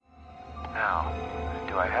Now,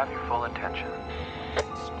 do I have your full attention?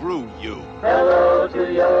 Screw you. Hello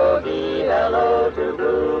to Yogi, hello to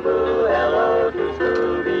Boo Boo, hello to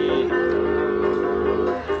Scooby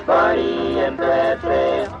Doo. Barney and Fred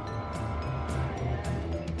say.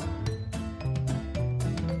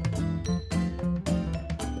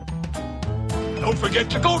 Don't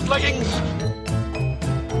forget your goat leggings.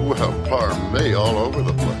 Well, pardon me, all over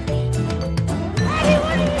the place. Eddie,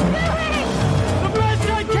 what are you doing? The best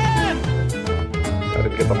I can! I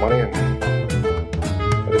didn't get the money and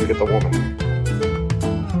I didn't get the woman.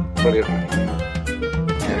 What do you think?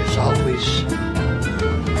 There's always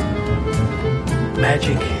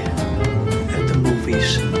magic at the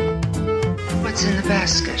movies. What's in the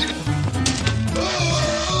basket?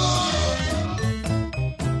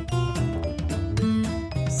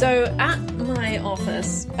 So at my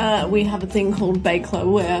office, we have a thing called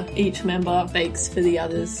Bakeler where each member bakes for the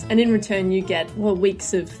others. And in return, you get,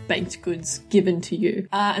 weeks of baked goods given to you.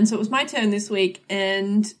 And so it was my turn this week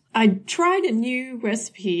and I tried a new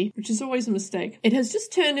recipe, which is always a mistake. It has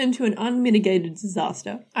just turned into an unmitigated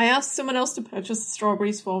disaster. I asked someone else to purchase the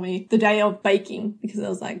strawberries for me the day of baking because I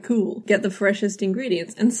was like, cool, get the freshest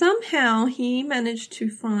ingredients. And somehow he managed to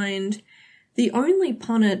find the only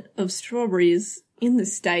punnet of strawberries in the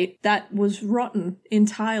state that was rotten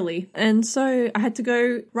entirely. And so I had to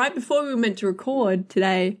go, right before we were meant to record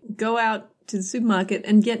today, go out to the supermarket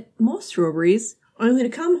and get more strawberries, only to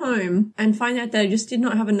come home and find out that I just did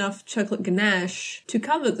not have enough chocolate ganache to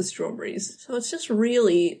cover the strawberries. So it's just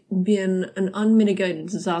really been an unmitigated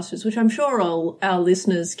disaster, which I'm sure all our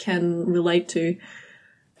listeners can relate to.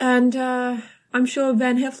 And I'm sure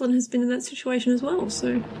Van Heflin has been in that situation as well,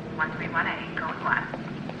 so... 1318, code 1.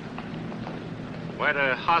 Quite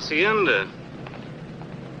a hacienda.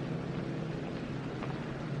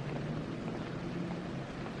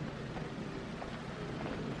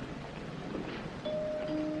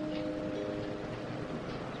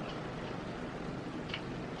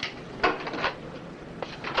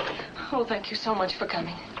 Oh, thank you so much for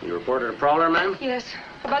coming. You reported a prowler, ma'am? Yes,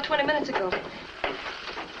 about 20 minutes ago.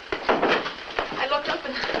 I looked up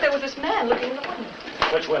and there was this man looking in the window.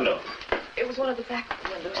 Which window? It was one of the back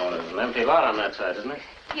windows. Oh, there's an empty lot on that side, isn't it?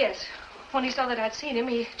 Yes. When he saw that I'd seen him,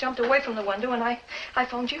 he jumped away from the window and I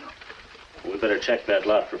phoned you. We better check that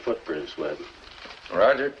lot for footprints, Webb.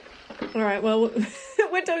 Roger. All right, well,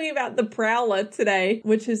 we're talking about The Prowler today,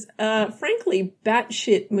 which is, frankly,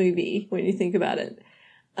 batshit movie when you think about it.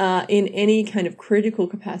 In any kind of critical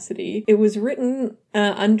capacity. It was written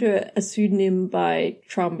under a pseudonym by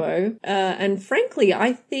Trumbo, and frankly,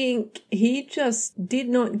 I think he just did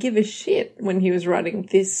not give a shit when he was writing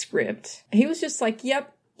this script. He was just like,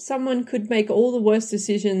 yep, someone could make all the worst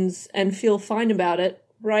decisions and feel fine about it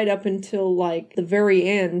right up until, like, the very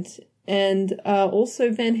end. And also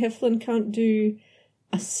Van Heflin can't do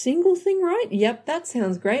a single thing right? Yep, that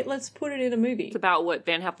sounds great. Let's put it in a movie. It's about what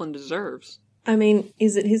Van Heflin deserves. I mean,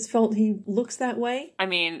 is it his fault he looks that way? I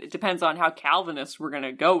mean, it depends on how Calvinist we're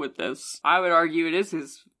gonna go with this. I would argue it is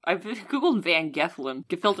his... I've googled Van Geflin.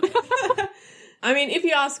 Gefilte. I mean, if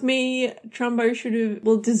you ask me, Trumbo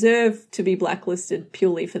deserve to be blacklisted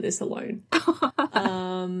purely for this alone.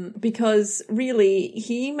 Because really,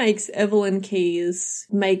 he makes Evelyn Keyes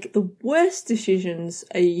make the worst decisions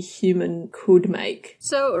a human could make.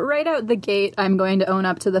 So right out the gate, I'm going to own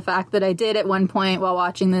up to the fact that I did at one point while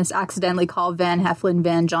watching this accidentally call Van Heflin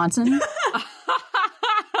Van Johnson.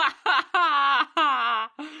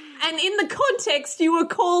 And in the context, you were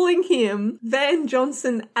calling him Van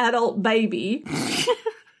Johnson adult baby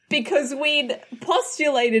because we'd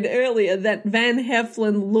postulated earlier that Van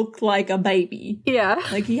Heflin looked like a baby. Yeah.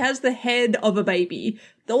 Like he has the head of a baby.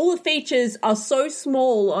 All the features are so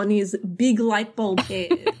small on his big light bulb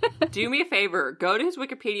head. Do me a favor. Go to his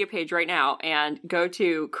Wikipedia page right now and go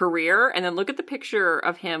to career and then look at the picture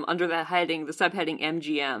of him under the subheading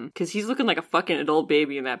MGM. Because he's looking like a fucking adult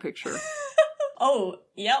baby in that picture. Oh,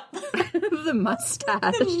 yep. The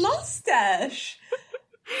mustache. The mustache.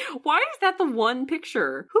 Why is that the one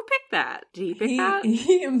picture? Who picked that? Did he pick that?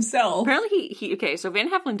 He himself. Apparently okay, so Van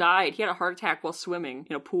Heflin died. He had a heart attack while swimming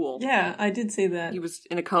in a pool. Yeah, I did see that. He was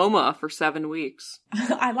in a coma for 7 weeks.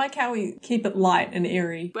 I like how we keep it light and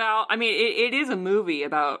airy. Well, I mean, it is a movie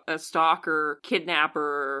about a stalker,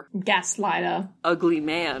 kidnapper, gaslighter, ugly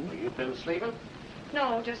man. Have you been sleeping?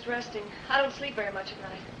 No, just resting. I don't sleep very much at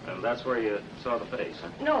night. And that's where you saw the face, huh?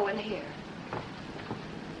 No, in here.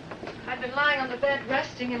 I'd been lying on the bed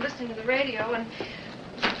resting and listening to the radio, and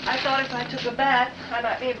I thought if I took a bath, I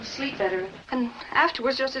might be able to sleep better. And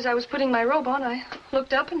afterwards, just as I was putting my robe on, I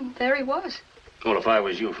looked up, and there he was. Well, if I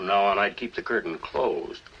was you from now on, I'd keep the curtain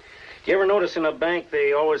closed. You ever notice in a bank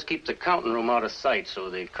they always keep the counting room out of sight so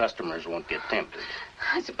the customers won't get tempted?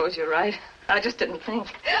 I suppose you're right. I just didn't think.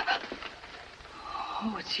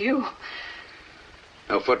 Oh, it's you.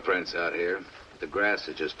 No footprints out here. The grass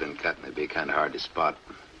has just been cut and it'd be kind of hard to spot.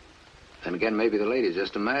 Then again, maybe the lady's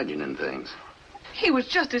just imagining things. He was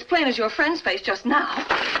just as plain as your friend's face just now.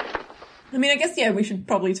 I mean, I guess, yeah, we should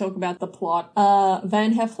probably talk about the plot.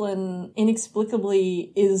 Van Heflin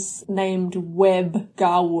inexplicably is named Webb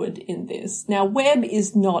Garwood in this. Now, Webb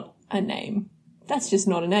is not a name. That's just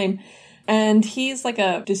not a name. And he's like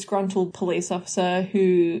a disgruntled police officer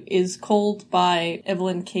who is called by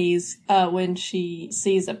Evelyn Keyes when she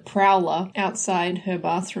sees a prowler outside her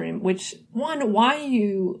bathroom, which, one, why are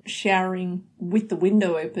you showering with the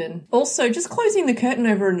window open? Also, just closing the curtain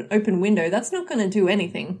over an open window, that's not going to do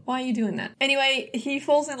anything. Why are you doing that? Anyway, he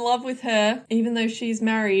falls in love with her, even though she's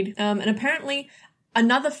married, and apparently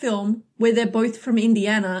another film where they're both from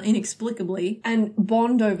Indiana, inexplicably, and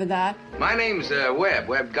bond over that. My name's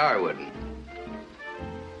Webb Garwood.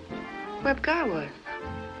 Webb Garwood.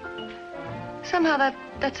 Somehow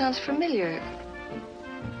that sounds familiar.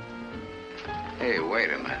 Hey,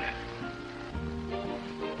 wait a minute.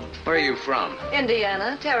 Where are you from?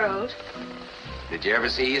 Indiana, Terre Haute. Did you ever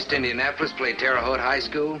see East Indianapolis play Terre Haute High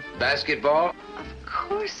School? Basketball? Of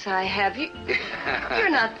course I have. You're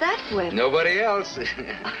not that Webb. Nobody else.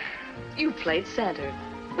 You played center.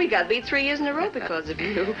 We got beat 3 years in a row because of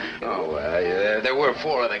you. Oh, well, there were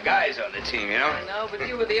 4 other guys on the team, you know? I know, but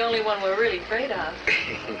you were the only one we're really afraid of.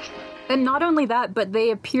 And not only that, but they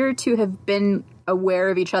appear to have been aware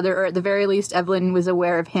of each other, or at the very least, Evelyn was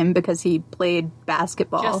aware of him because he played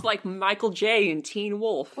basketball. Just like Michael J. in Teen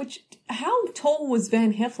Wolf. Which, how tall was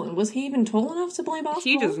Van Heflin? Was he even tall enough to play basketball?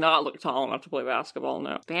 He does not look tall enough to play basketball,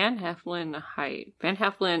 no. Van Heflin height. Van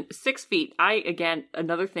Heflin, 6 feet. Again,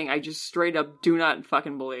 another thing I just straight up do not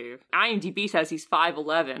fucking believe. IMDb says he's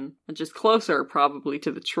 5'11", which is closer probably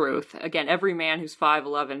to the truth. Again, every man who's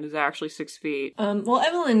 5'11" is actually 6 feet. Well,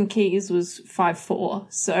 Evelyn Keyes was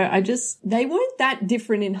 5'4", so they weren't that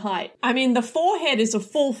different in height. I mean, the forehead is a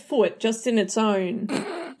full foot just in its own.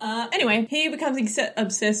 Anyway, he becomes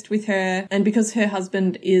obsessed with her, and because her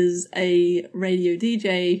husband is a radio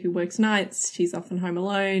DJ who works nights, she's often home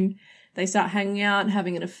alone. They start hanging out,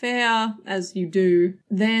 having an affair, as you do.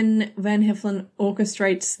 Then Van Heflin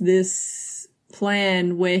orchestrates this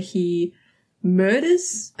plan where he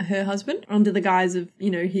murders her husband under the guise of,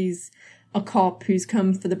 he's a cop who's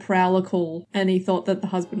come for the prowler call, and he thought that the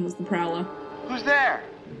husband was the prowler. Who's there?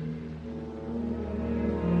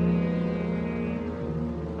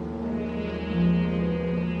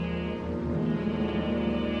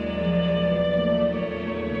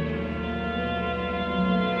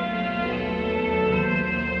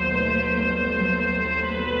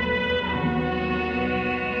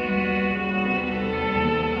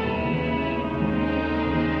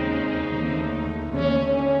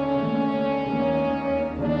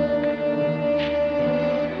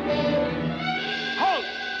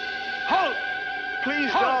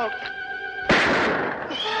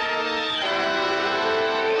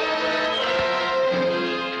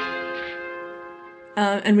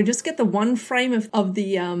 And we just get the one frame of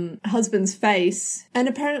the husband's face, and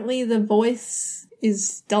apparently the voice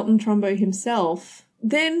is Dalton Trumbo himself.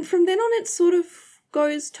 Then from then on it sort of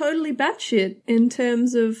goes totally batshit in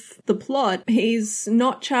terms of the plot. He's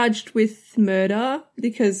not charged with murder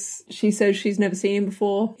because she says she's never seen him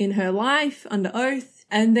before in her life under oath,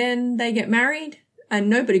 and then they get married. And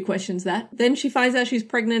nobody questions that. Then she finds out she's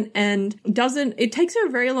pregnant and it takes her a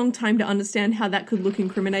very long time to understand how that could look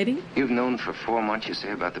incriminating. You've known for 4 months, you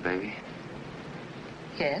say, about the baby?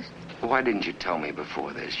 Yes. Why didn't you tell me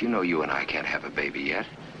before this? You know you and I can't have a baby yet.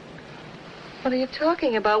 What are you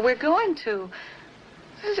talking about? We're going to.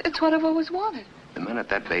 It's what I've always wanted. The minute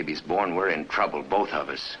that baby's born, we're in trouble, both of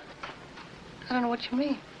us. I don't know what you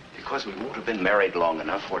mean. Because we won't have been married long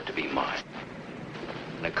enough for it to be mine.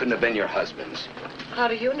 And it couldn't have been your husband's. How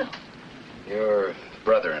do you know? Your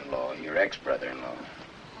brother-in-law, your ex-brother-in-law.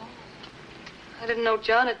 Oh. I didn't know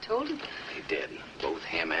John had told him. He did, both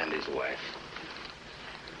him and his wife.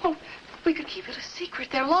 Oh, we could keep it a secret.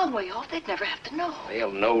 They're a long way off. They'd never have to know.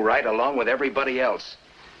 They'll know right along with everybody else.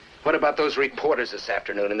 What about those reporters this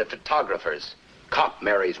afternoon and the photographers? Cop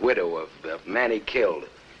marries widow of man he killed.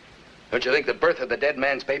 Don't you think the birth of the dead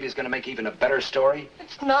man's baby is going to make even a better story?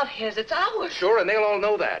 It's not his, it's ours. Sure, and they'll all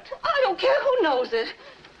know that. I don't care who knows it.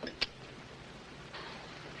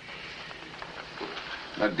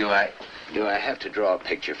 Look, do I have to draw a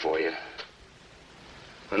picture for you?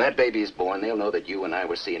 When that baby is born, they'll know that you and I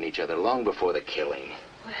were seeing each other long before the killing.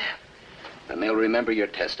 Well, And they'll remember your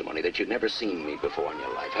testimony that you'd never seen me before in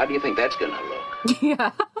your life. How do you think that's going to look?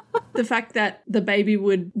 Yeah. The fact that the baby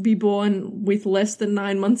would be born with less than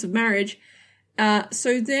 9 months of marriage.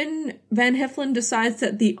 So then Van Heflin decides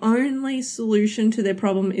that the only solution to their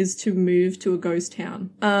problem is to move to a ghost town,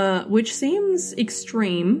 which seems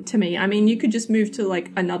extreme to me. I mean, you could just move to,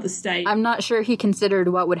 like, another state. I'm not sure he considered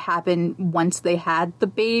what would happen once they had the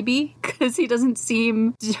baby, because he doesn't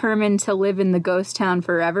seem determined to live in the ghost town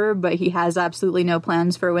forever, but he has absolutely no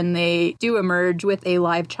plans for when they do emerge with a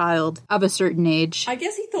live child of a certain age. I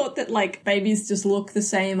guess he thought that, like, babies just look the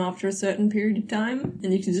same after a certain period of time,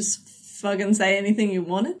 and you can just fucking say anything you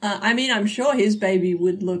wanted. I mean, I'm sure his baby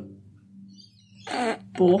would look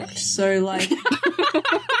balked, so, like...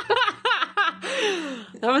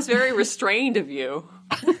 That was very restrained of you.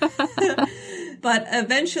 But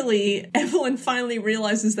eventually, Evelyn finally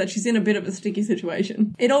realizes that she's in a bit of a sticky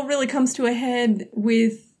situation. It all really comes to a head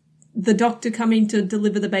with the doctor coming to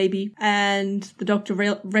deliver the baby, and the doctor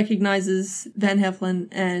recognizes Van Heflin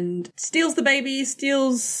and steals the baby,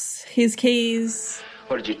 steals his keys.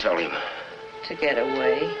 What did you tell him? To get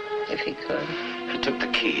away, if he could. He took the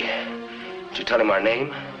key. Did you tell him our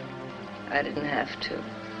name? I didn't have to.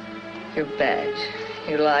 Your badge.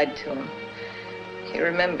 You lied to him. He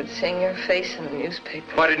remembered seeing your face in the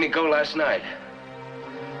newspaper. Why didn't he go last night?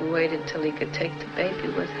 He waited till he could take the baby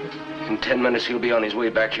with him. In 10 minutes, he'll be on his way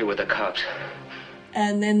back here with the cops.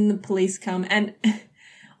 And then the police come, and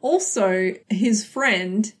also his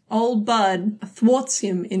friend, old Bud, thwarts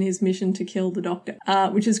him in his mission to kill the doctor,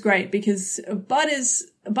 which is great because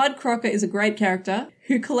Bud Crocker is a great character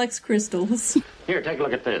who collects crystals. Here, take a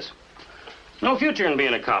look at this. No future in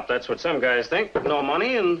being a cop, that's what some guys think. No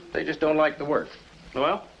money, and they just don't like the work.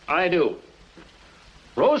 Well, I do.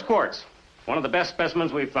 Rose quartz, one of the best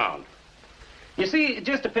specimens we've found. You see, it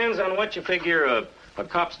just depends on what you figure a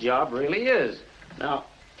cop's job really is. Now,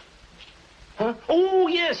 huh? Oh,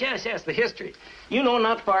 yes, the history. You know,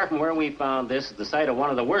 not far from where we found this is the site of one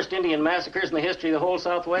of the worst Indian massacres in the history of the whole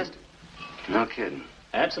Southwest. No kidding.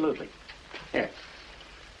 Absolutely. Here.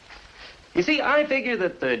 You see, I figure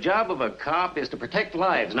that the job of a cop is to protect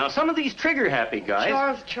lives. Now, some of these trigger-happy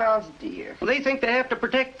guys... Charles, dear. Well, they think they have to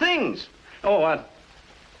protect things. Oh,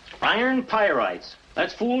 iron pyrites.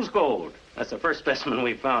 That's fool's gold. That's the first specimen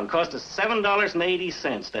we found. Cost us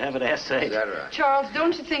 $7.80 to have it assayed. Is that right? Charles,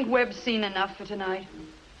 don't you think Webb's seen enough for tonight?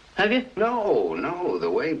 Have you? No. The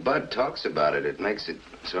way Bud talks about it, it makes it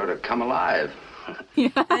sort of come alive. Yeah.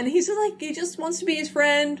 And he's like, he just wants to be his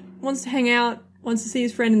friend, wants to hang out, wants to see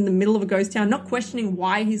his friend in the middle of a ghost town, not questioning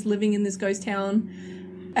why he's living in this ghost town.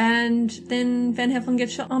 And then Van Heflin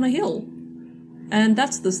gets shot on a hill. And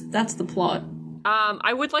that's the plot.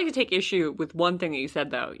 I would like to take issue with one thing that you said,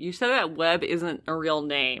 though. You said that Webb isn't a real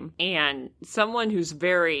name, and someone who's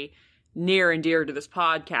very near and dear to this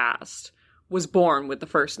podcast was born with the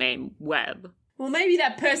first name Webb. Well, maybe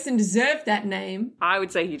that person deserved that name. I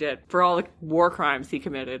would say he did, for all the war crimes he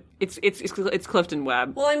committed. It's Clifton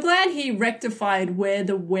Webb. Well, I'm glad he rectified where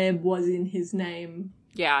the Webb was in his name.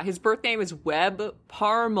 Yeah, his birth name is Webb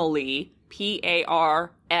Parmelee, Parmelee,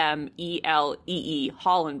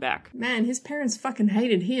 Hollenbeck. Man, his parents fucking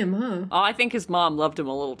hated him, huh? Oh, I think his mom loved him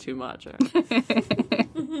a little too much.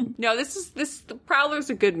 No, The Prowler's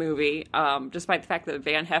a good movie, despite the fact that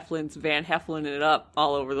Van Heflin's Van Heflin it up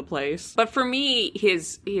all over the place. But for me,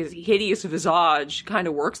 his hideous visage kind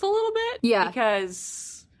of works a little bit. Yeah.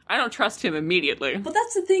 Because I don't trust him immediately. But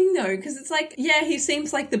that's the thing, though, because it's like, yeah, he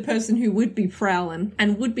seems like the person who would be prowling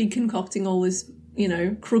and would be concocting all this,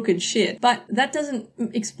 crooked shit. But that doesn't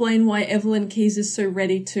explain why Evelyn Keyes is so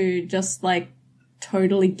ready to just,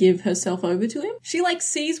 totally give herself over to him. She,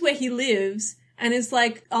 sees where he lives and is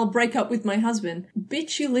like, I'll break up with my husband.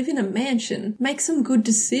 Bitch, you live in a mansion. Make some good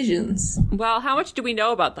decisions. Well, how much do we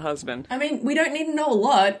know about the husband? I mean, we don't need to know a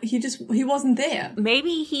lot. He wasn't there.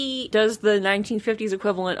 Maybe he does the 1950s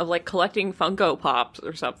equivalent of, collecting Funko Pops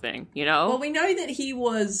or something, Well, we know that he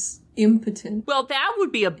was impotent. Well, that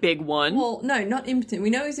would be a big one. Well, no, not impotent. We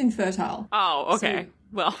know he's infertile. Oh, okay. So,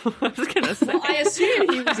 well, I was going to say. Well, I assume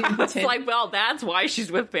he was impotent. It's that's why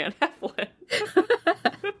she's with Van Heflin.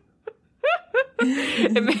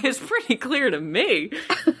 It's pretty clear to me.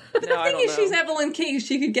 But the thing is, she's Evelyn Keyes.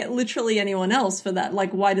 She could get literally anyone else for that.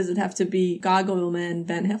 Why does it have to be Gargoyle Man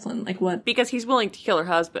Van Heflin? What? Because he's willing to kill her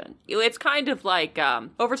husband. It's kind of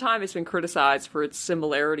over time it's been criticized for its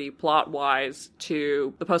similarity plot-wise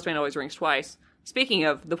to The Postman Always Rings Twice. Speaking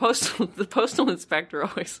of, the postal inspector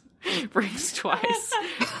always rings twice.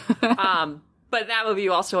 But that movie,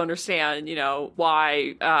 you also understand,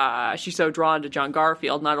 why she's so drawn to John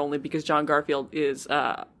Garfield, not only because John Garfield is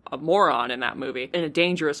a moron in that movie, and a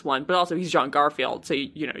dangerous one, but also he's John Garfield, so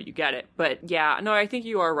you get it. But yeah, no, I think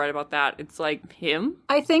you are right about that. It's like him.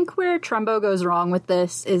 I think where Trumbo goes wrong with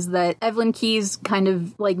this is that Evelyn Keyes kind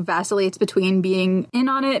of like vacillates between being in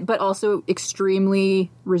on it, but also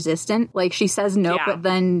extremely resistant. Like she says no, but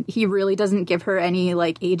then he really doesn't give her any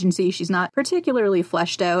like agency. She's not particularly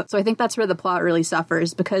fleshed out. So I think that's where the plot really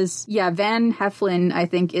suffers because, Van Heflin, I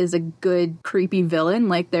think, is a good creepy villain.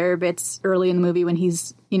 Like there are bits early in the movie when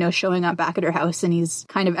he's, showing up back at her house and he's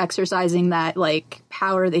kind of exercising that like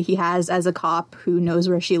power that he has as a cop who knows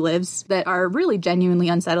where she lives that are really genuinely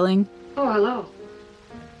unsettling. Oh, hello.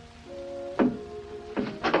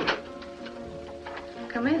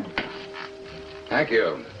 Come in. Thank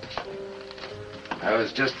you. I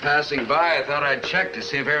was just passing by. I thought I'd check to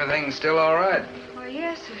see if everything's still all right. Why,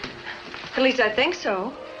 yes. At least I think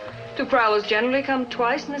so. Do prowlers generally come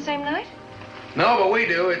twice in the same night? No, but we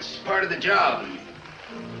do. It's part of the job.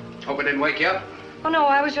 Hope I didn't wake you up. Oh, no,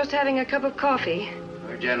 I was just having a cup of coffee.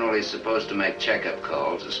 We're generally supposed to make checkup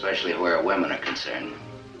calls, especially where women are concerned,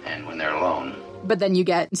 and when they're alone. But then you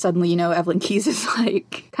get suddenly, Evelyn Keyes is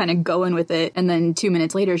like kind of going with it. And then 2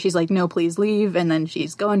 minutes later, she's like, no, please leave. And then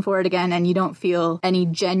she's going for it again. And you don't feel any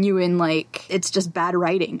genuine, like, it's just bad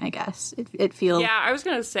writing, I guess. It feels. Yeah, I was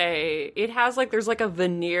going to say it has like, there's like a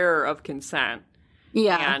veneer of consent.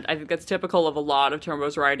 Yeah. And I think that's typical of a lot of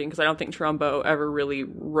Trumbo's writing, because I don't think Trumbo ever really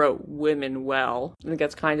wrote women well. I think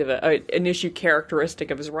that's kind of an issue characteristic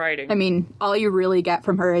of his writing. I mean, all you really get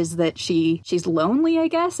from her is that she's lonely, I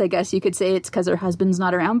guess. I guess you could say it's because her husband's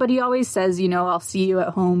not around, but he always says, I'll see you at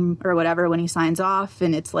home or whatever when he signs off.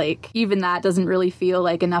 And it's like, even that doesn't really feel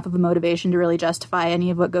like enough of a motivation to really justify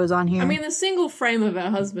any of what goes on here. I mean, the single frame of her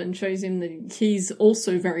husband shows him that he's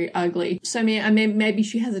also very ugly. So, I mean, maybe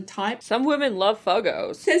she has a type. Some women love Fugos.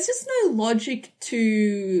 There's just no logic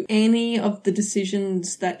to any of the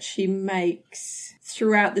decisions that she makes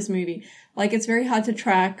throughout this movie. Like, it's very hard to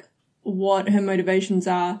track what her motivations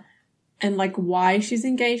are and, like, why she's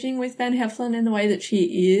engaging with Van Heflin in the way that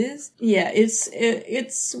she is. Yeah,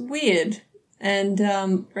 it's weird and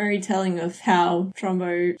very telling of how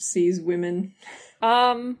Trumbo sees women.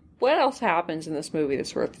 What else happens in this movie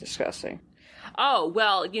that's worth discussing? Oh,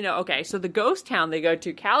 well, okay, so the ghost town they go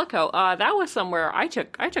to, Calico, that was somewhere I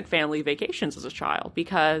took family vacations as a child,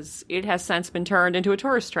 because it has since been turned into a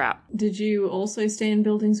tourist trap. Did you also stay in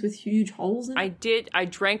buildings with huge holes in it? I did. I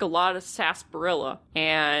drank a lot of sarsaparilla,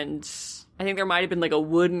 and I think there might have been like a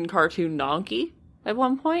wooden cartoon donkey at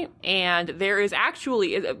one point. And there is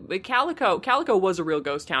actually, Calico was a real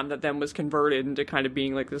ghost town that then was converted into kind of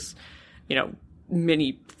being like this,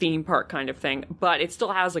 mini theme park kind of thing, but it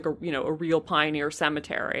still has like a real pioneer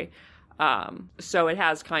cemetery. So it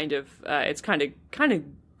has kind of it's kind of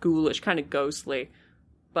ghoulish, kind of ghostly.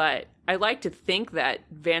 But I like to think that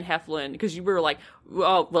Van Heflin, because you were like,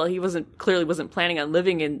 well, he clearly wasn't planning on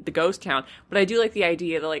living in the ghost town. But I do like the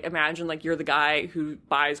idea that, like, imagine like you're the guy who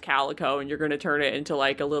buys Calico and you're going to turn it into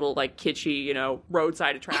like a little like kitschy,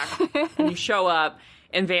 roadside attraction, and you show up.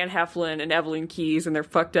 And Van Heflin and Evelyn Keyes and their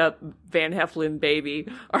fucked up Van Heflin baby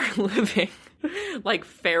are living like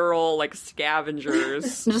feral, like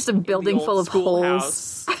scavengers. Just a building full of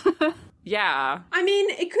holes. Yeah. I mean,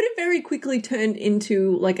 it could have very quickly turned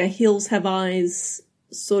into like a Hills Have Eyes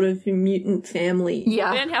sort of mutant family.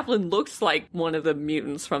 Yeah. Van Heflin looks like one of the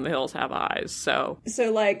mutants from The Hills Have Eyes, so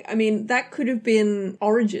like, I mean, that could have been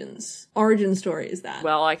origin story, is that?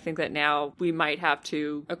 Well, I think that now we might have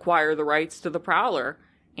to acquire the rights to The Prowler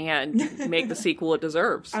and make the sequel it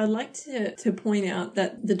deserves. I'd like to point out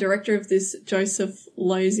that the director of this, Joseph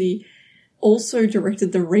Losey, also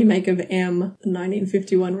directed the remake of M, the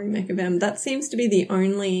 1951 remake of M. That seems to be the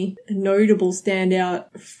only notable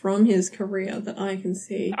standout from his career that I can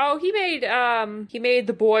see. Oh, he made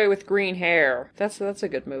The Boy with Green Hair. That's a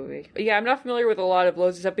good movie. Yeah, I'm not familiar with a lot of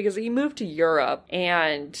Losey stuff because he moved to Europe,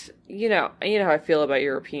 and you know how I feel about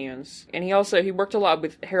Europeans. And he worked a lot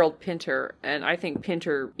with Harold Pinter, and I think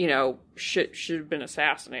Pinter, should have been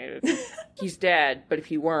assassinated. He's dead, but if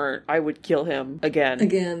he weren't, I would kill him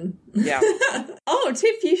again. Yeah. Oh,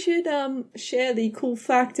 Tiff, you should share the cool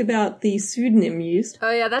fact about the pseudonym used.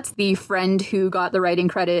 Oh yeah, that's the friend who got the writing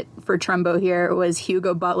credit for Trumbo here was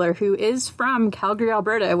Hugo Butler, who is from Calgary,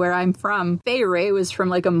 Alberta, where I'm from. Fay Wray was from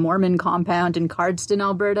like a Mormon compound in Cardston,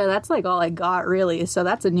 Alberta. That's like all I got, really, so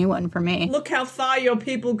that's a new one for me. Look how far your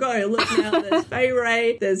people go. Look, now there's Fay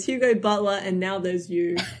Wray, there's Hugo Butler, and now there's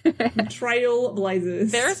you.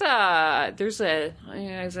 Trailblazers. There's a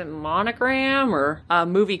is it Monogram or a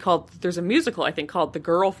movie called, there's a musical I think called The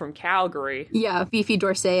Girl from Calgary. Yeah, Fifi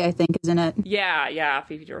Dorsey I think is in it. Yeah,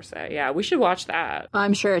 Fifi Dorsey. Yeah, we should watch that.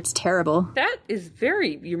 I'm sure it's terrible. That is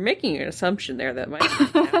you're making an assumption there that might be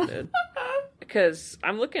counted. Because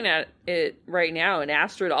I'm looking at it right now and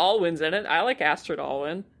Astrid Allwyn's in it. I like Astrid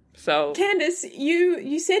Allwyn. So, Candace,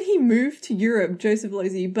 you said he moved to Europe, Joseph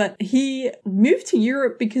Losey, but he moved to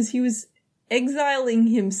Europe because he was exiling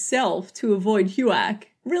himself to avoid HUAC.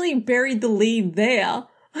 Really buried the lead there.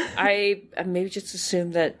 I maybe just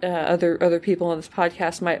assume that other people on this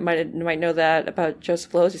podcast might know that about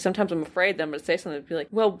Joseph Losey. Sometimes I'm afraid that I'm going to say something and be like,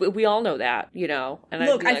 well, we all know that, you know. And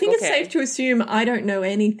look, I think it's safe to assume I don't know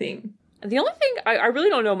anything. The only thing, I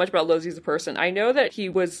really don't know much about Losey as a person. I know that he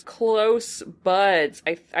was close buds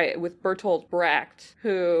with Bertolt Brecht,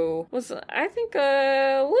 who was, I think,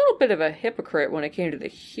 a little bit of a hypocrite when it came to the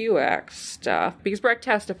HUAC stuff, because Brecht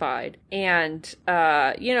testified. And,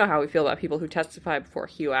 you know how we feel about people who testify before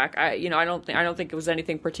HUAC. I don't think it was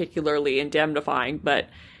anything particularly indemnifying, but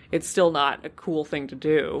it's still not a cool thing to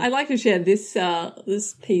do. I'd like to share this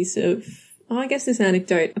piece of... I guess this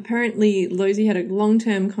anecdote. Apparently, Losey had a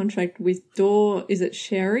long-term contract with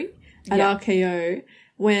Sherry at RKO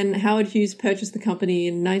when Howard Hughes purchased the company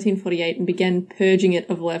in 1948 and began purging it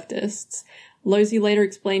of leftists. Losey later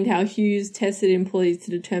explained how Hughes tested employees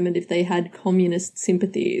to determine if they had communist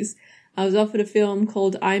sympathies. I was offered a film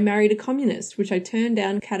called I Married a Communist, which I turned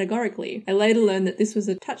down categorically. I later learned that this was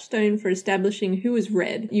a touchstone for establishing who was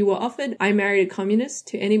red. You were offered I Married a Communist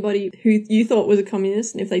to anybody who you thought was a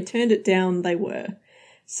communist, and if they turned it down, they were.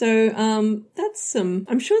 So, that's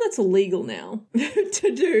I'm sure that's illegal now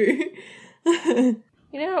to do.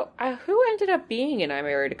 You know, who ended up being in I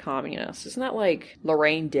Married a Communist? Isn't that like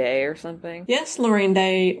Lorraine Day or something? Yes, Lorraine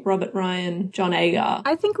Day, Robert Ryan, John Agar.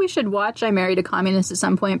 I think we should watch I Married a Communist at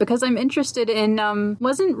some point because I'm interested in,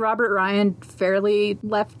 wasn't Robert Ryan fairly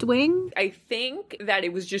left-wing? I think that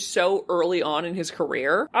it was just so early on in his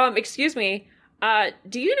career. Excuse me,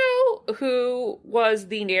 do you know who was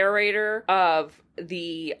the narrator of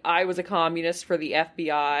the I Was a Communist for the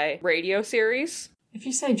FBI radio series? If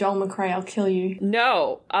you say Joel McRae, I'll kill you.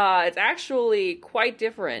 No, it's actually quite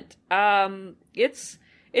different. It's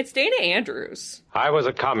Dana Andrews. I was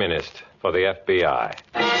a communist for the FBI.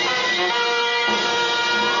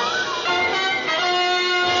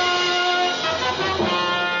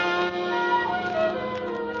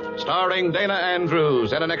 Starring Dana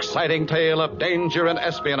Andrews in an exciting tale of danger and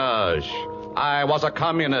espionage. I was a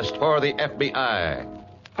communist for the FBI.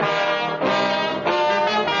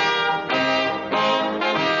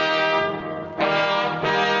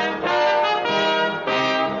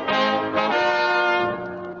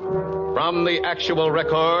 From the actual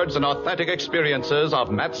records and authentic experiences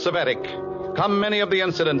of Matt Cvetic come many of the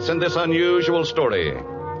incidents in this unusual story.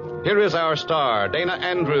 Here is our star, Dana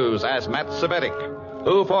Andrews, as Matt Cvetic,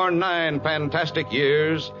 who for 9 fantastic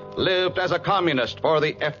years lived as a communist for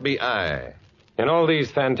the FBI. In all these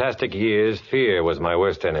fantastic years, fear was my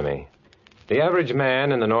worst enemy. The average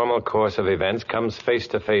man in the normal course of events comes face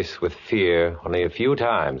to face with fear only a few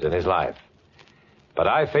times in his life. But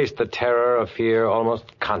I faced the terror of fear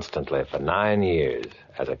almost constantly for 9 years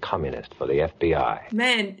as a communist for the FBI.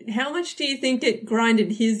 Man, how much do you think it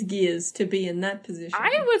grinded his gears to be in that position?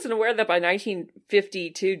 I wasn't aware that by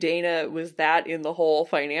 1952 Dana was that in the hole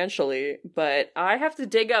financially, but I have to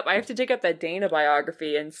dig up that Dana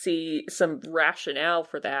biography and see some rationale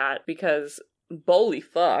for that, because holy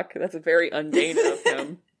fuck, that's a very un-Dana of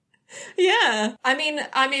him. Yeah. I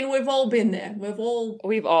mean, we've all been there. We've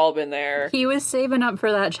all been there. He was saving up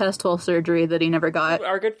for that chest hole surgery that he never got.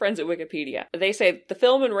 Our good friends at Wikipedia, they say the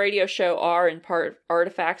film and radio show are in part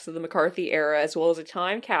artifacts of the McCarthy era, as well as a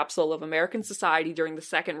time capsule of American society during the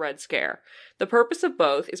Second Red Scare. The purpose of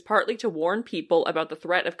both is partly to warn people about the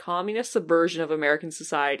threat of communist subversion of American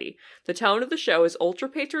society. The tone of the show is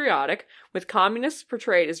ultra-patriotic, with communists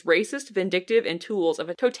portrayed as racist, vindictive, and tools of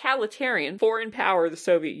a totalitarian foreign power, the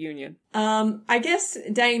Soviet Union. I guess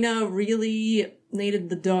Dana really needed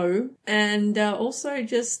the dough, and also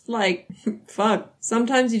just like, fuck,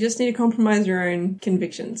 sometimes you just need to compromise your own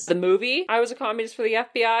convictions. The movie, I Was a Communist for the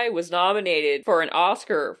FBI, was nominated for an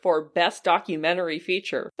Oscar for Best Documentary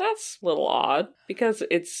Feature. That's a little odd, because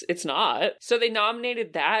it's not. So they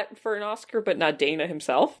nominated that for an Oscar, but not Dana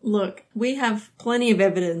himself? Look, we have plenty of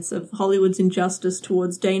evidence of Hollywood's injustice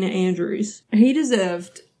towards Dana Andrews. He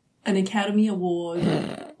deserved an Academy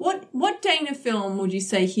Award. What Dana film would you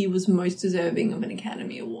say he was most deserving of an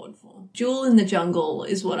Academy Award for? Jewel in the Jungle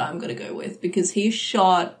is what I'm going to go with, because he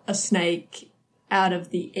shot a snake out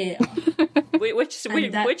of the air. Wait, which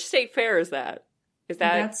state fair is that?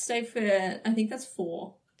 That's State Fair, I think that's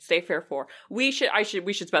 4. State Fair 4. We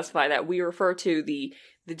should specify that we refer to the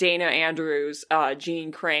Dana Andrews,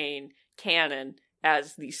 Gene Crane canon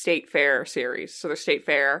as the State Fair series. So there's State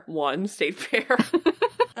Fair 1, State Fair.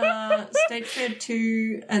 State Fair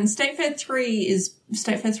 2, and State Fair 3 is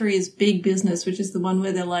Big Business, which is the one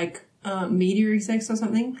where they're like media execs or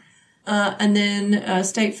something. And then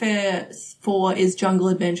State Fair 4 is Jungle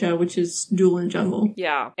Adventure, which is Duel in the Jungle.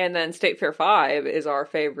 Yeah. And then State Fair 5 is our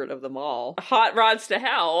favorite of them all. Hot Rods to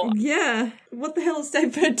Hell. Yeah. What the hell is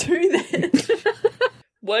State Fair 2 then?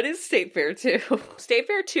 What is State Fair 2? State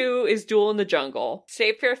Fair 2 is Duel in the Jungle.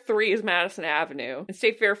 State Fair 3 is Madison Avenue. And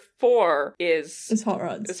State Fair 4 is Hot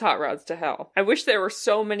Rods. It's Hot Rods to Hell. I wish there were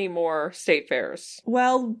so many more state fairs.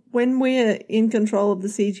 Well, when we're in control of the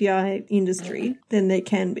CGI industry, then there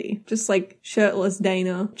can be. Just like shirtless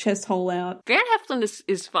Dana, chest hole out. Van Heflin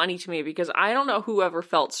is funny to me because I don't know who ever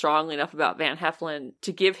felt strongly enough about Van Heflin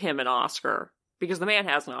to give him an Oscar. Because the man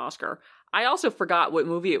has an Oscar. I also forgot what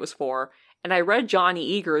movie it was for. And I read Johnny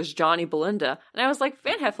Eager's Johnny Belinda, and I was like,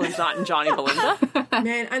 Van Heflin's not in Johnny Belinda.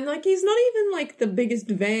 Man, I'm like, he's not even like the biggest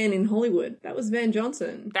Van in Hollywood. That was Van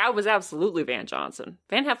Johnson. That was absolutely Van Johnson.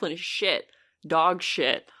 Van Heflin is shit. Dog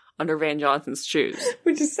shit under Van Johnson's shoes.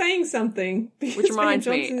 Which is saying something. Which reminds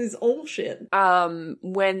Van Johnson is all shit.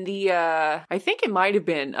 When the, I think it might have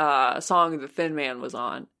been Song of the Thin Man was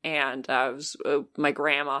on, and it was my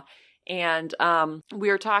grandma. And we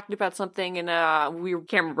were talking about something, and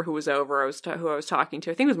can't remember who was over. Who I was talking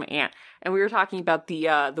to. I think it was my aunt, and we were talking about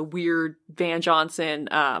the weird Van Johnson,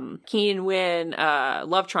 Keenan Wynn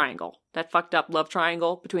love triangle, that fucked up love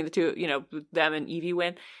triangle between the two, them and Evie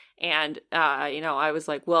Wynn. And I was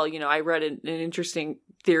like, well, I read an interesting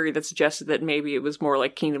theory that suggested that maybe it was more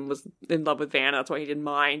like Keenan was in love with Van, that's why he didn't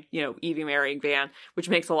mind, Evie marrying Van, which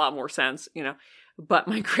makes a lot more sense, But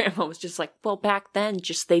my grandma was just like, well, back then,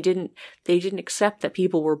 they didn't accept that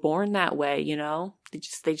people were born that way,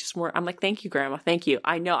 They just weren't. I'm like, thank you, Grandma, thank you.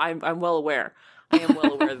 I know, I'm well aware. I am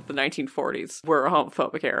well aware that the 1940s were a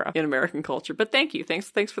homophobic era in American culture. But thank you,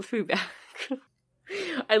 thanks for the feedback.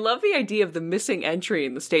 I love the idea of the missing entry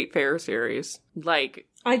in the State Fair series. Like,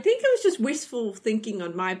 I think it was just wistful thinking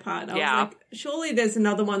on my part. I was like, surely there's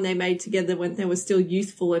another one they made together when they were still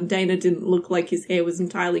youthful and Dana didn't look like his hair was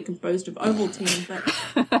entirely composed of Ovaltine, but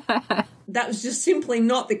that was just simply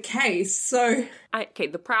not the case, so...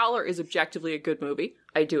 The Prowler is objectively a good movie.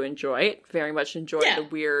 I do enjoy it. Very much enjoy the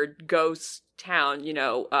weird ghost town,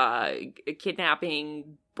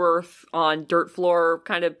 kidnapping, birth on dirt floor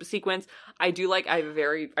kind of sequence. I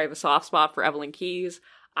have a soft spot for Evelyn Keyes.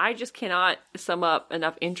 I just cannot sum up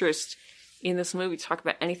enough interest in this movie to talk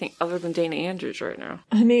about anything other than Dana Andrews right now.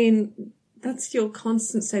 I mean, that's your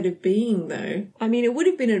constant state of being, though. I mean, it would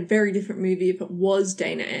have been a very different movie if it was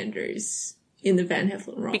Dana Andrews in the Van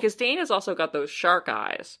Heflin role. Because Dana's also got those shark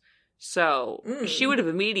eyes. So she would have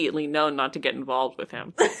immediately known not to get involved with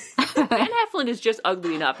him. Van Heflin is just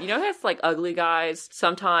ugly enough. That's like ugly guys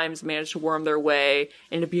sometimes manage to worm their way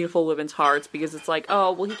into beautiful women's hearts because it's like,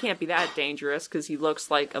 oh, well, he can't be that dangerous because he looks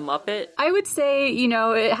like a Muppet. I would say,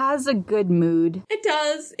 it has a good mood. It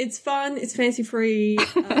does. It's fun. It's fancy-free.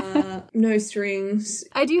 No strings.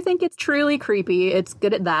 I do think it's truly creepy. It's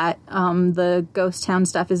good at that. The ghost town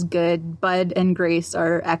stuff is good. Bud and Grace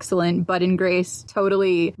are excellent. Bud and Grace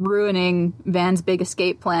totally ruining Van's big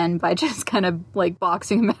escape plan by just kind of like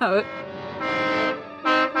boxing him out. All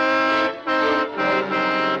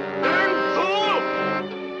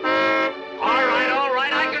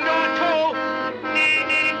right, I can do it too.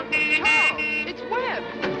 Oh, it's Webb.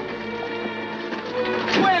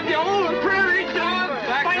 Webb, you old prairie dog.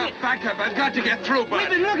 Back up, I've got to get through, Bud.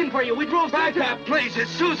 We've been looking for you. We drove back up, please. It's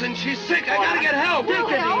Susan. She's sick. I gotta get help.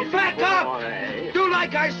 Back up. Do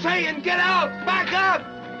like I say and get out. Back up.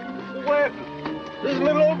 Webb, this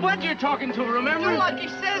little old Bud you're talking to, remember? Do like he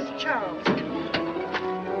says, Charles.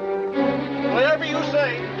 Whatever you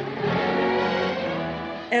say.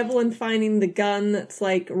 Evelyn finding the gun that's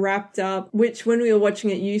like wrapped up, which when we were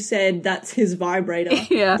watching it, you said that's his vibrator.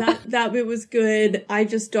 Yeah. That bit was good. I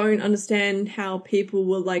just don't understand how people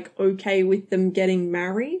were like okay with them getting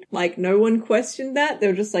married. Like no one questioned that. They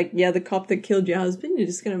were just like, yeah, the cop that killed your husband, you're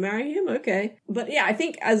just going to marry him? Okay. But yeah, I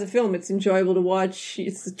think as a film, it's enjoyable to watch.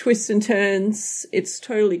 It's the twists and turns. It's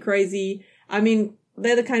totally crazy. I mean,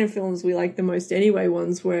 they're the kind of films we like the most anyway,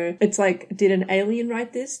 ones where it's like, did an alien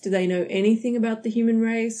write this? Do they know anything about the human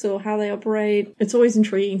race or how they operate? It's always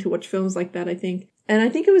intriguing to watch films like that, I think. And I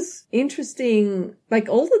think it was interesting, like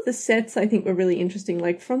all of the sets I think were really interesting,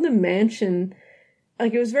 like from the mansion,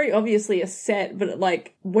 like, it was very obviously a set, but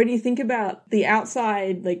like, when you think about the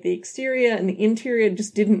outside, like the exterior and the interior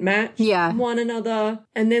just didn't match one another.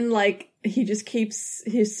 And then like, he just keeps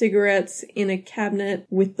his cigarettes in a cabinet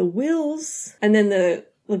with the wills. And then the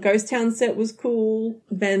Ghost Town set was cool.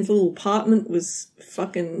 Van's little apartment was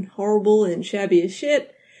fucking horrible and shabby as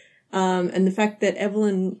shit. And the fact that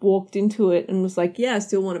Evelyn walked into it and was like, yeah, I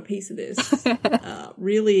still want a piece of this,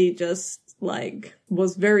 really just like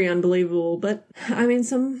was very unbelievable. But I mean,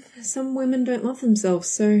 some women don't love themselves.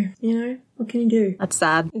 So, you know, what can you do? That's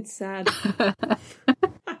sad. It's sad.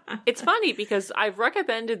 It's funny because I've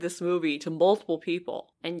recommended this movie to multiple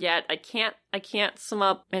people, and yet I can't sum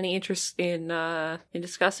up any interest in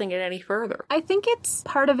discussing it any further. I think it's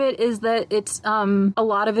part of it is that it's a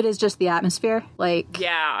lot of it is just the atmosphere. Like,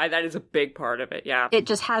 yeah, that is a big part of it. Yeah, it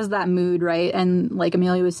just has that mood, right? And like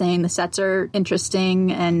Amelia was saying, the sets are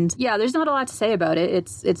interesting, and yeah, there's not a lot to say about it.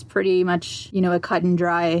 It's pretty much, you know, a cut and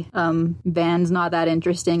dry. Van's not that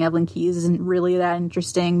interesting. Evelyn Keyes isn't really that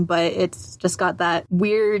interesting, but it's just got that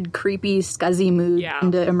weird, creepy, scuzzy mood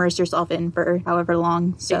to immerse yourself in for however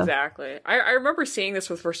long. So. Exactly. I remember seeing this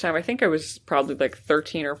for the first time. I think I was probably like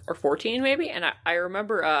 13 or 14 maybe, and I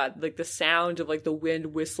remember like the sound of like the wind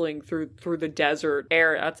whistling through the desert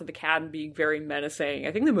air outside the cabin being very menacing.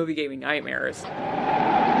 I think the movie gave me nightmares.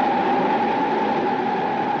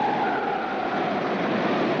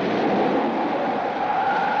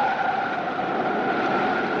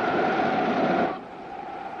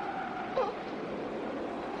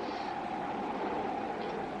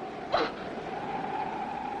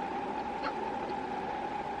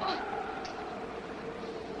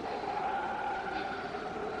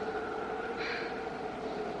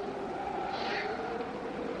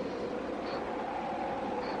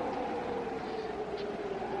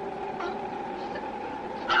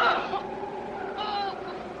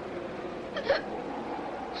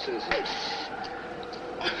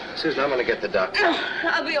 Susan, I'm gonna get the doctor.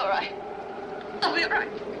 I'll be all right. I'll be all right.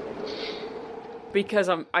 Because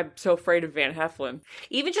I'm so afraid of Van Heflin.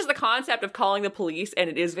 Even just the concept of calling the police and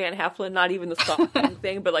it is Van Heflin, not even the stalking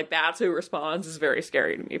thing, but like that's who responds, is very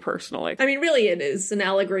scary to me personally. I mean, really it is an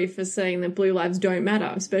allegory for saying that blue lives don't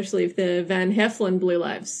matter, especially if they're Van Heflin blue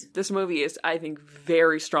lives. This movie is, I think,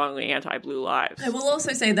 very strongly anti-blue lives. I will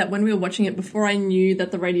also say that when we were watching it, before I knew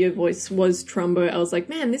that the radio voice was Trumbo, I was like,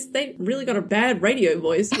 man, they really got a bad radio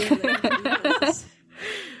voice.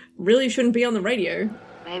 Really shouldn't be on the radio.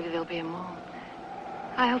 Maybe there'll be a moon.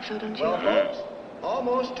 I hope so, don't you? Well, folks,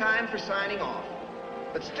 almost time for signing off.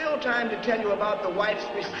 But still time to tell you about the wife's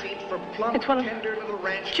receipt for plump, tender little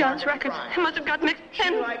ranch. John's records. I must have got mixed. She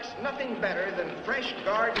likes nothing better than fresh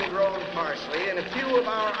garden-grown parsley and a few of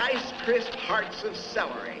our ice-crisp hearts of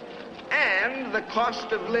celery. And the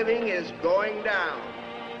cost of living is going down.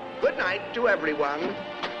 Good night to everyone.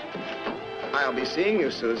 I'll be seeing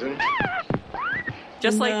you, Susan.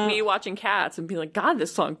 Just like me watching Cats and being like, God,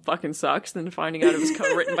 this song fucking sucks, then finding out it was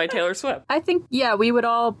co-written by Taylor Swift. I think, yeah, we would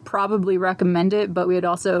all probably recommend it, but we would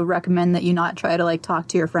also recommend that you not try to, like, talk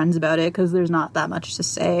to your friends about it, because there's not that much to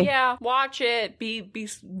say. Yeah, watch it, be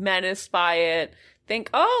menaced by it, think,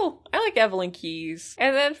 oh, I like Evelyn Keyes,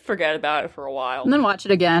 and then forget about it for a while. And then watch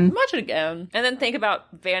it again. Watch it again. And then think about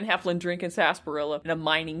Van Heflin drinking sarsaparilla in a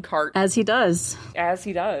mining cart. As he does. As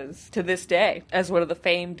he does, to this day, as one of the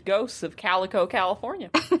famed ghosts of Calico,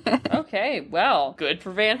 California. Okay, well, good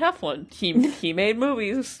for Van Heflin. He made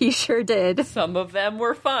movies. He sure did. Some of them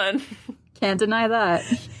were fun. Can't deny that.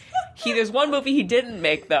 There's one movie he didn't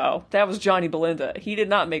make, though. That was Johnny Belinda. He did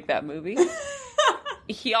not make that movie.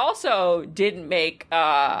 He also didn't make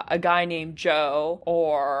A Guy Named Joe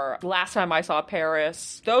or Last Time I Saw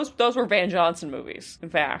Paris. Those were Van Johnson movies, in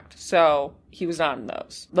fact. So he was not in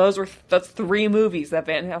those. That's 3 movies that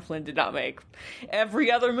Van Heflin did not make.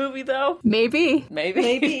 Every other movie, though? Maybe.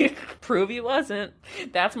 Prove he wasn't.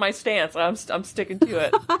 That's my stance. I'm sticking to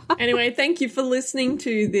it. Anyway, thank you for listening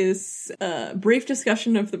to this brief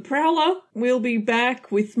discussion of The Prowler. We'll be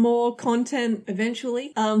back with more content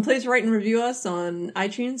eventually. Please rate and review us on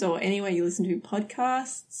iTunes or anywhere you listen to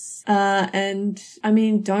podcasts. And, I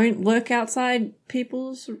mean, don't lurk outside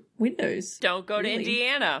people's windows. Don't go to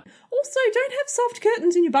Indiana. Also, don't have soft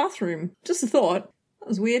curtains in your bathroom. Just a thought. That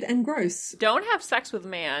was weird and gross. Don't have sex with a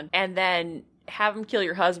man and then have him kill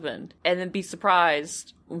your husband and then be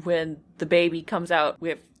surprised when the baby comes out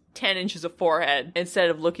with 10 inches of forehead instead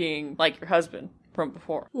of looking like your husband from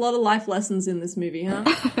before. A lot of life lessons in this movie, huh?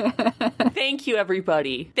 Thank you,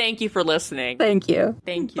 everybody. Thank you for listening. Thank you.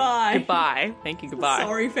 Thank you. Bye. Goodbye. Thank you. Goodbye.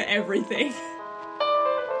 Sorry for everything.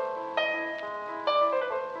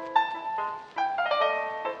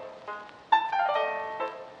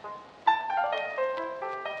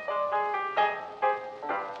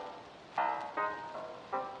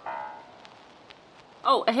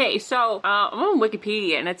 Oh, hey, so I'm on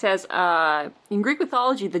Wikipedia, and it says, in Greek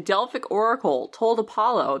mythology, the Delphic oracle told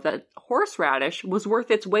Apollo that horseradish was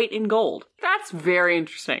worth its weight in gold. That's very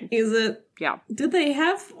interesting. Is it? Yeah. Did they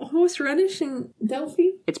have horseradish in Delphi?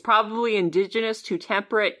 It's probably indigenous to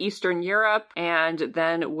temperate Eastern Europe, and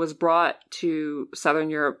then was brought to Southern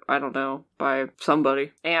Europe, I don't know, by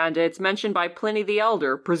somebody. And it's mentioned by Pliny the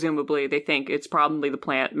Elder, presumably. They think it's probably the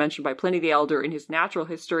plant mentioned by Pliny the Elder in his natural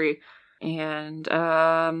history. And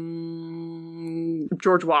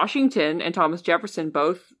George Washington and Thomas Jefferson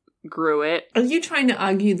both grew it. Are you trying to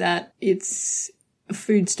argue that it's a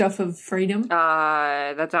foodstuff of freedom?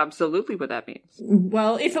 That's absolutely what that means.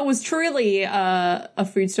 Well, if it was truly a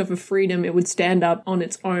foodstuff of freedom, it would stand up on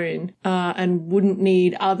its own and wouldn't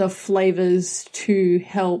need other flavors to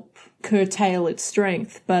help curtail its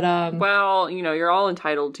strength. But well, you know, you're all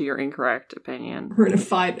entitled to your incorrect opinion. We're in a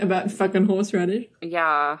fight about fucking horseradish.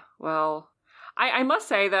 Yeah, well, I must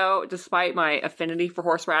say though, despite my affinity for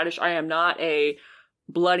horseradish, I am not a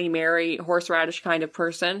Bloody Mary horseradish kind of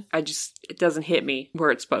person. It doesn't hit me where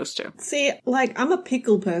it's supposed to. See, like, I'm a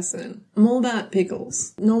pickle person. I'm all about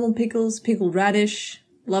pickles. Normal pickles, pickled radish,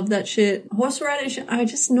 love that shit. Horseradish, I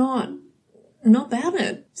just not about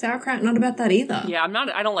it. Sauerkraut, not about that either. Yeah,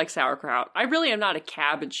 I don't like sauerkraut. I really am not a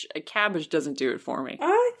cabbage. A cabbage doesn't do it for me.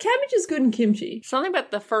 Cabbage is good in kimchi. Something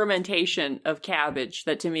about the fermentation of cabbage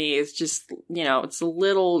that to me is just, you know, it's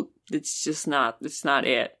not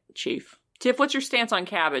it, Chief. Tiff, what's your stance on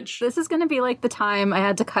cabbage? This is going to be like the time I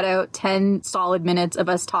had to cut out 10 solid minutes of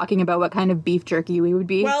us talking about what kind of beef jerky we would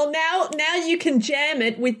be. Well, now you can jam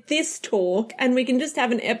it with this talk, and we can just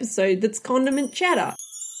have an episode that's condiment chatter.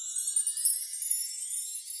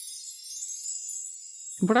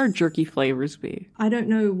 What are jerky flavors be? I don't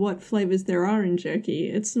know what flavors there are in jerky.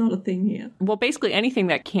 It's not a thing here. Well, basically anything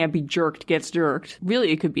that can't be jerked gets jerked.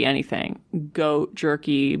 Really, it could be anything. Goat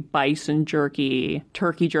jerky, bison jerky,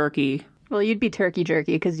 turkey jerky. Well, you'd be turkey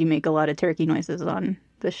jerky because you make a lot of turkey noises on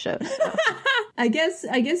this show. So. I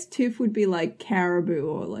guess Tiff would be like caribou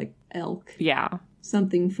or like elk. Yeah.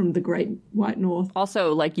 Something from the Great White North.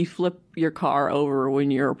 Also, like, you flip your car over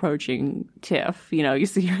when you're approaching Tiff. You know, you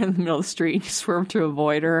see her in the middle of the street, you swerve to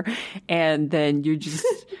avoid her, and then you're just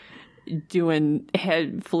doing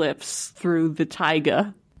head flips through the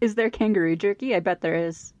taiga. Is there kangaroo jerky? I bet there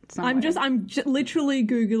is. Somewhere. I'm literally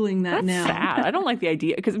Googling that now. Sad. I don't like the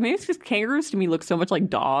idea, because maybe it's just kangaroos to me look so much like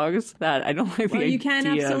dogs that I don't like the idea. You can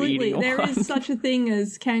absolutely. There is such a thing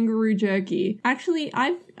as kangaroo jerky. Actually,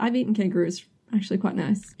 I've eaten kangaroos. Actually quite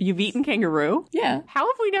nice. You've eaten kangaroo? Yeah. How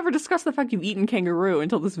have we never discussed the fact you've eaten kangaroo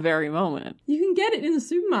until this very moment? You can get it in the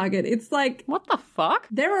supermarket. It's like... What the fuck?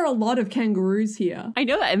 There are a lot of kangaroos here. I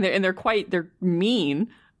know that, and they're mean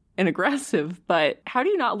and aggressive, but how do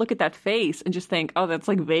you not look at that face and just think, oh, that's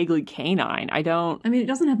like vaguely canine? I mean, it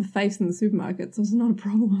doesn't have a face in the supermarket, so it's not a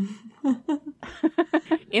problem.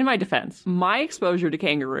 In my defense, my exposure to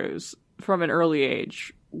kangaroos from an early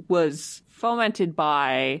age was fomented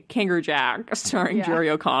by Kangaroo Jack, starring Jerry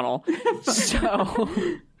O'Connell. So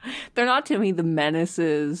they're not to me the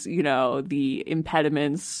menaces, you know, the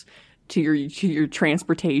impediments to your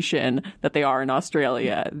transportation that they are in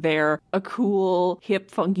Australia. They're a cool, hip,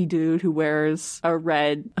 funky dude who wears a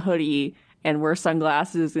red hoodie and wears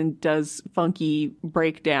sunglasses and does funky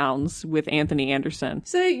breakdowns with Anthony Anderson.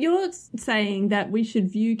 So you're saying that we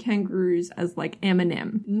should view kangaroos as like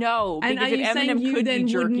M&M? No, because if M&M could be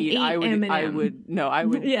jerky, I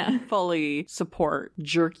would fully support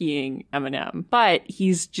jerkying M&M. But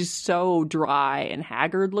he's just so dry and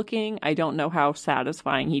haggard looking. I don't know how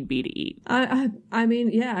satisfying he'd be to eat. I mean,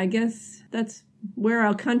 yeah, I guess that's where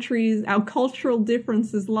our cultural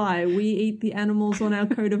differences lie. We eat the animals on our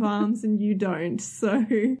coat of arms and you don't, so...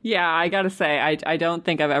 Yeah, I gotta say, I don't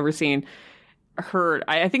think I've ever heard...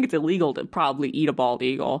 I think it's illegal to probably eat a bald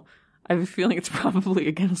eagle. I have a feeling it's probably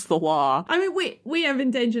against the law. I mean, we have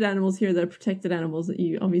endangered animals here that are protected animals that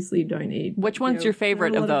you obviously don't eat. Which one's your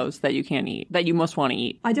favorite of those that you can't eat, that you most want to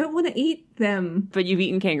eat? I don't want to eat them. But you've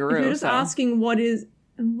eaten kangaroo, If you're just asking what is...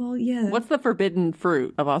 Well, yeah. What's the forbidden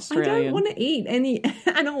fruit of Australia? I don't want to eat any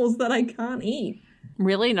animals that I can't eat.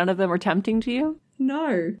 Really? None of them are tempting to you?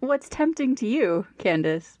 No. What's tempting to you,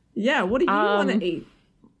 Candace? Yeah, what do you want to eat?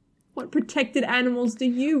 What protected animals do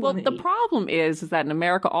you want to eat? Well, the problem is that in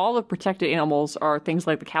America, all the protected animals are things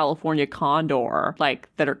like the California condor, like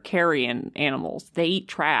that are carrion animals. They eat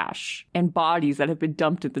trash and bodies that have been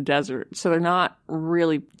dumped in the desert. So they're not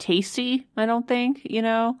really tasty, I don't think, you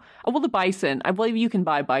know? Oh, well, the bison. I believe you can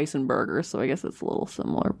buy bison burgers, so I guess it's a little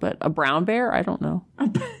similar. But a brown bear? I don't know.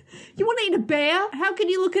 You want to eat a bear? How can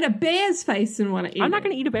you look at a bear's face and want to eat it? I'm not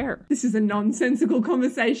going to eat a bear. This is a nonsensical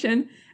conversation.